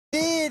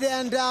Indeed,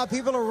 and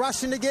people are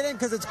rushing to get in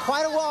because it's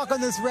quite a walk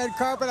on this red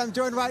carpet. I'm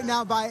joined right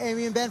now by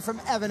Amy and Ben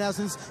from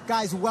Evanescence.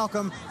 Guys,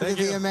 welcome to the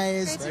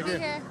VMAs. Great to be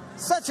here.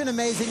 Such an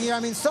amazing year. I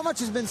mean, so much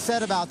has been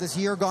said about this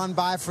year gone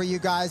by for you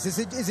guys. Is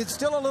it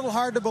still a little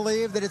hard to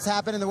believe that it's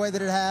happened in the way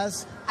that it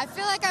has? I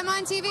feel like I'm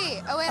on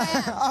TV. Oh, wait, I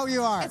am. Oh,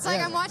 you are. It's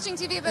like I'm watching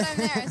TV, but I'm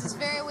there. It's just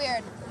very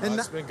weird. And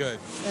it's been good.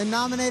 And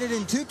nominated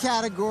in 2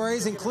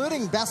 categories,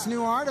 including Best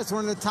New Artist,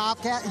 one of the top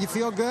You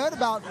feel good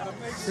about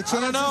the chances?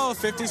 I don't know,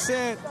 50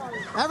 Cent.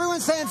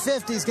 Everyone's saying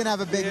 50's going to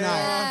have a big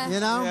night, you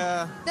know?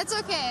 Yeah. That's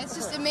okay. It's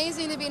just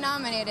amazing to be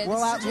nominated.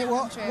 Well,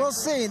 we'll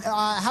see.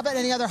 How about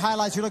any other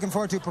highlights you're looking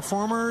forward to?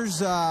 Performers?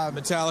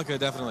 Metallica,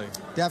 definitely.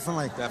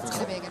 Definitely. It's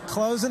gonna be a good one.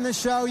 Closing the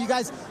show. You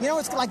guys, you know,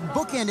 it's like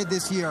bookended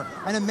this year.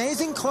 An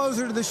amazing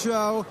closer to the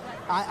show.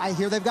 I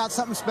hear they've got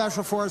something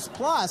special for us.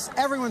 Plus,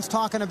 everyone's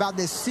talking about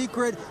this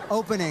secret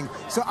opening.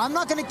 So I'm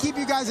not going to keep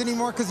you guys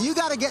anymore because you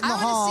got to get in the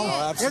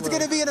hall. It's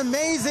going to be an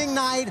amazing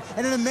night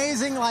and an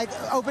amazing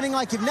opening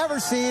like you've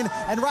never seen.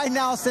 And right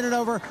now, I'll send it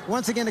over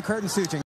once again to Curtin Suching.